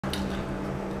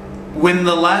When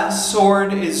the Last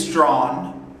Sword is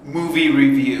Drawn, movie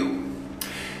review.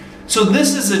 So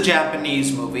this is a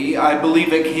Japanese movie. I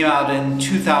believe it came out in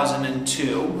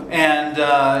 2002, and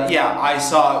yeah, I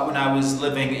saw it when I was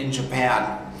living in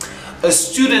Japan. A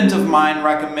student of mine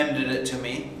recommended it to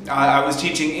me. I was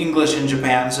teaching English in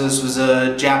Japan, so this was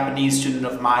a Japanese student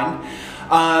of mine.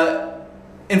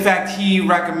 In fact, he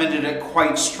recommended it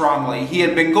quite strongly. He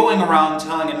had been going around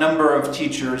telling a number of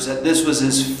teachers that this was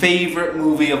his favorite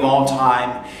movie of all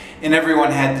time, and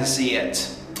everyone had to see it.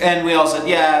 And we all said,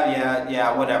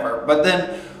 yeah, whatever. But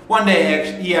then one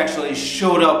day he actually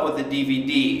showed up with a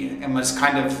DVD and was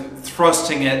kind of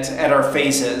thrusting it at our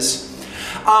faces.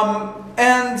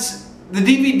 And the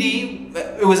DVD,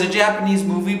 it was a Japanese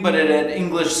movie, but it had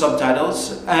English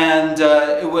subtitles, and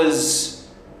it was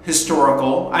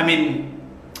historical. I mean,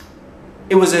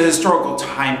 it was a historical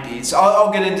timepiece.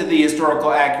 I'll get into the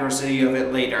historical accuracy of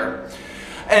it later.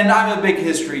 And I'm a big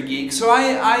history geek, so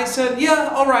I said,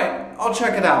 yeah, all right, I'll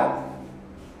check it out.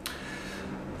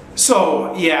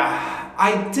 So, yeah,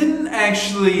 I didn't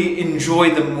actually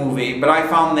enjoy the movie, but I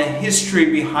found the history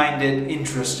behind it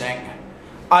interesting.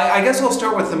 I guess I'll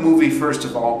start with the movie first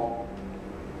of all.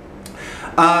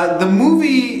 The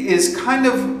movie is kind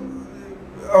of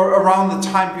around the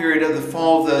time period of the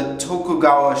fall of the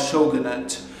Tokugawa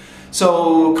shogunate.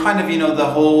 So kind of, you know, the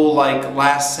whole like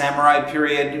Last Samurai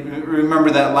period.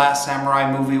 Remember that Last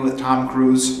Samurai movie with Tom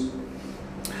Cruise?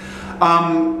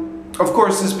 Of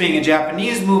course, this being a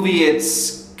Japanese movie,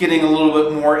 it's getting a little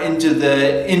bit more into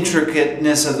the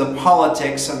intricateness of the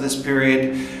politics of this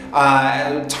period.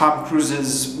 Tom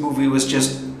Cruise's movie was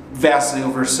just vastly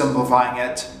oversimplifying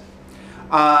it.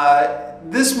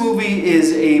 This movie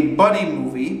is a buddy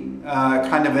movie,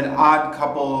 kind of an odd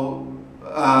couple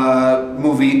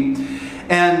movie.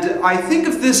 And I think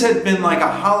if this had been like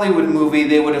a Hollywood movie,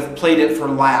 they would have played it for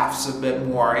laughs a bit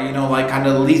more. You know, like kind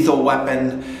of Lethal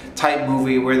Weapon type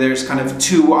movie where there's kind of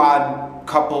two odd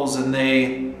couples and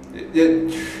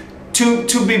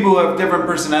two people who have different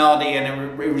personality,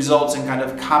 and it results in kind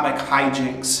of comic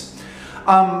hijinks.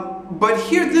 But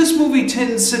here, this movie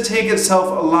tends to take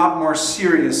itself a lot more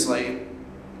seriously.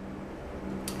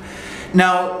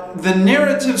 Now, the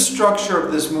narrative structure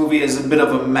of this movie is a bit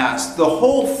of a mess. The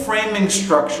whole framing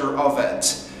structure of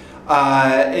it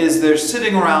is they're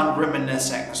sitting around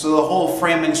reminiscing. So the whole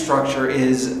framing structure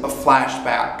is a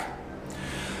flashback.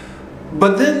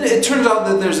 But then it turns out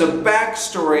that there's a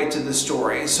backstory to the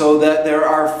story, so that there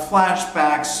are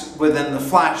flashbacks within the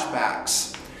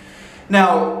flashbacks.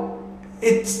 Now,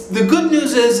 the good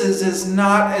news is it's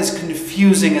not as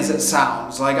confusing as it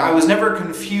sounds. Like, I was never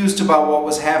confused about what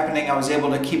was happening. I was able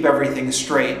to keep everything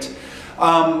straight.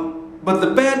 But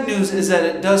the bad news is that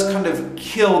it does kind of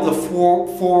kill the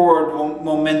forward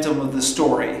momentum of the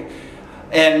story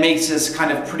and makes this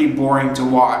kind of pretty boring to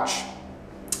watch.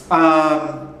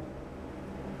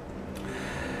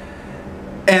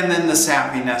 And then the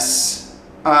sappiness.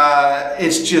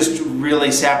 It's just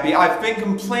really sappy. I've been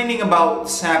complaining about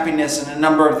sappiness in a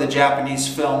number of the Japanese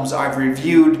films I've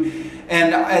reviewed,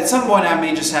 and at some point I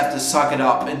may just have to suck it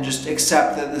up and just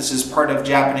accept that this is part of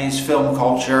Japanese film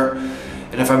culture.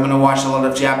 And if I'm going to watch a lot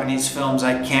of Japanese films,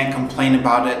 I can't complain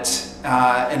about it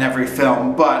in every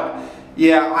film. But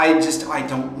yeah, I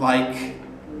don't like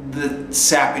the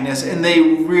sappiness, and they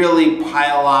really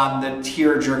pile on the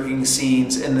tear-jerking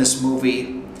scenes in this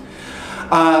movie.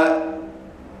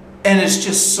 And it's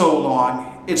just so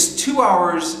long. It's 2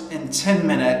 hours and 10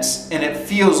 minutes, and it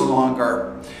feels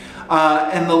longer.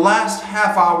 And the last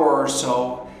half hour or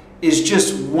so is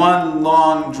just one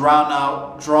long,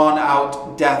 drawn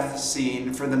out death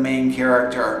scene for the main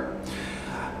character.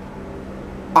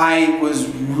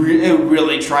 It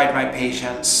really tried my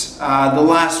patience. The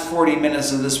last 40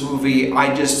 minutes of this movie,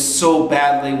 I just so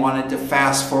badly wanted to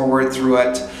fast forward through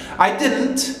it. I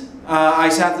didn't. I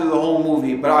sat through the whole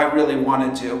movie, but I really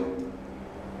wanted to.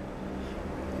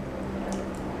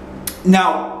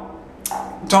 Now,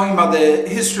 talking about the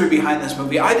history behind this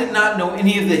movie, I did not know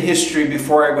any of the history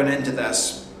before I went into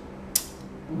this.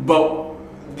 But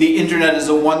the internet is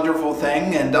a wonderful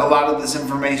thing, and a lot of this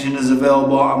information is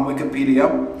available on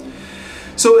Wikipedia.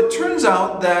 So it turns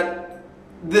out that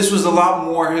this was a lot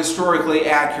more historically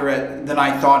accurate than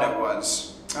I thought it was.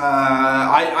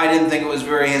 I didn't think it was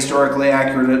very historically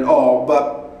accurate at all,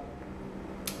 but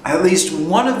at least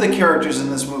one of the characters in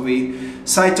this movie,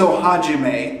 Saito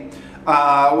Hajime,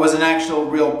 was an actual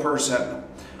real person.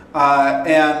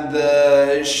 And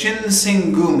the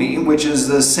Shinsengumi, which is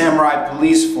the samurai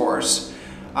police force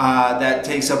that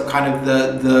takes up kind of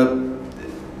the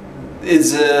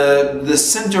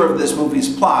center of this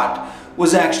movie's plot,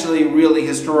 was actually really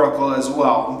historical as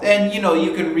well. And you know,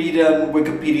 you can read on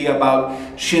Wikipedia about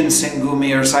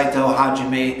Shinsengumi or Saito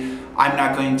Hajime. I'm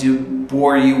not going to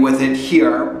bore you with it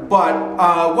here, but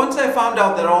once I found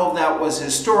out that all of that was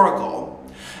historical,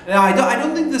 now I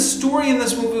don't think the story in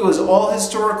this movie was all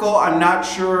historical. I'm not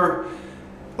sure,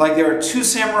 like there are two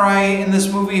samurai in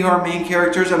this movie who are main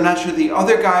characters. I'm not sure the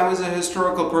other guy was a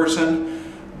historical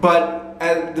person, but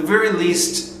at the very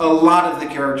least, a lot of the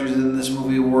characters in this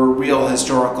movie were real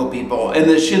historical people, and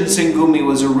the Shinsengumi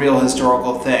was a real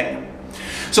historical thing.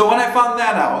 So when I found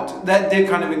that out, that did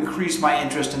kind of increase my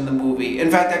interest in the movie. In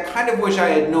fact, I kind of wish I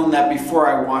had known that before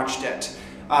I watched it.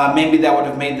 Maybe that would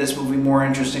have made this movie more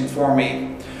interesting for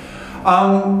me.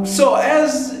 So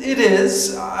as it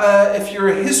is, if you're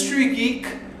a history geek,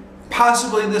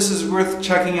 possibly this is worth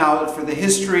checking out for the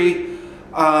history.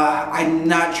 I'm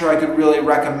not sure I could really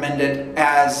recommend it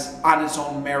as on its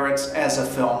own merits as a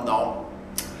film though.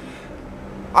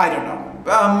 I don't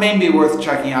know. Maybe worth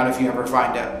checking out if you ever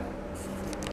find it.